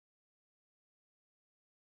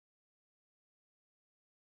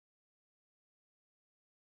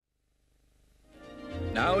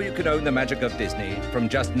Now you can own the magic of Disney from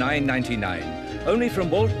just $9.99, only from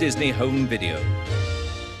Walt Disney Home Video.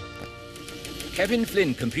 Kevin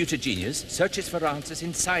Flynn, computer genius, searches for answers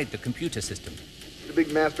inside the computer system. The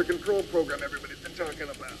big master control program everybody's been talking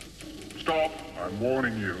about. Stop, I'm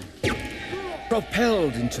warning you.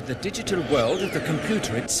 Propelled into the digital world of the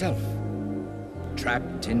computer itself.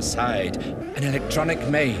 Trapped inside an electronic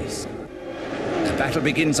maze. The battle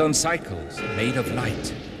begins on cycles made of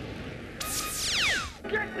light.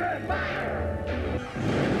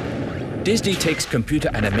 Disney takes computer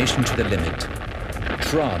animation to the limit.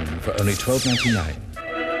 Tron for only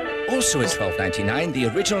 $12.99. Also at $12.99, the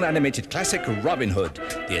original animated classic Robin Hood,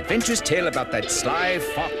 the adventurous tale about that sly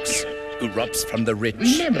fox who robs from the rich.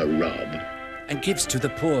 Never rob. And gives to the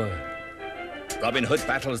poor. Robin Hood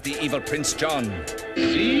battles the evil Prince John.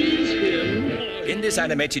 Seize him. In this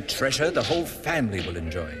animated treasure, the whole family will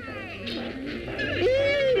enjoy.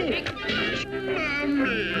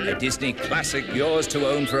 A Disney classic, yours to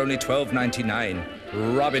own for only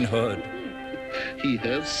 $12.99. Robin Hood. He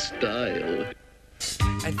has style.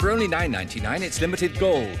 And for only $9.99, it's limited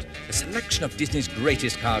gold, a selection of Disney's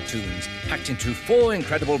greatest cartoons, packed into 4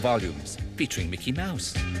 incredible volumes, featuring Mickey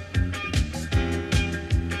Mouse.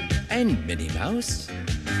 And Minnie Mouse.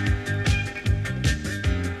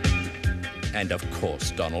 And of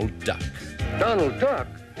course, Donald Duck. Donald Duck?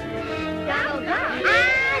 Donald Duck.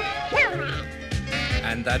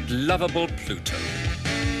 And that lovable Pluto.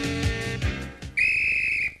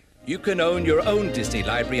 You can own your own Disney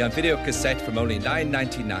library on video cassette from only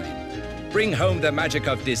 $9.99. Bring home the magic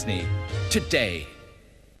of Disney today.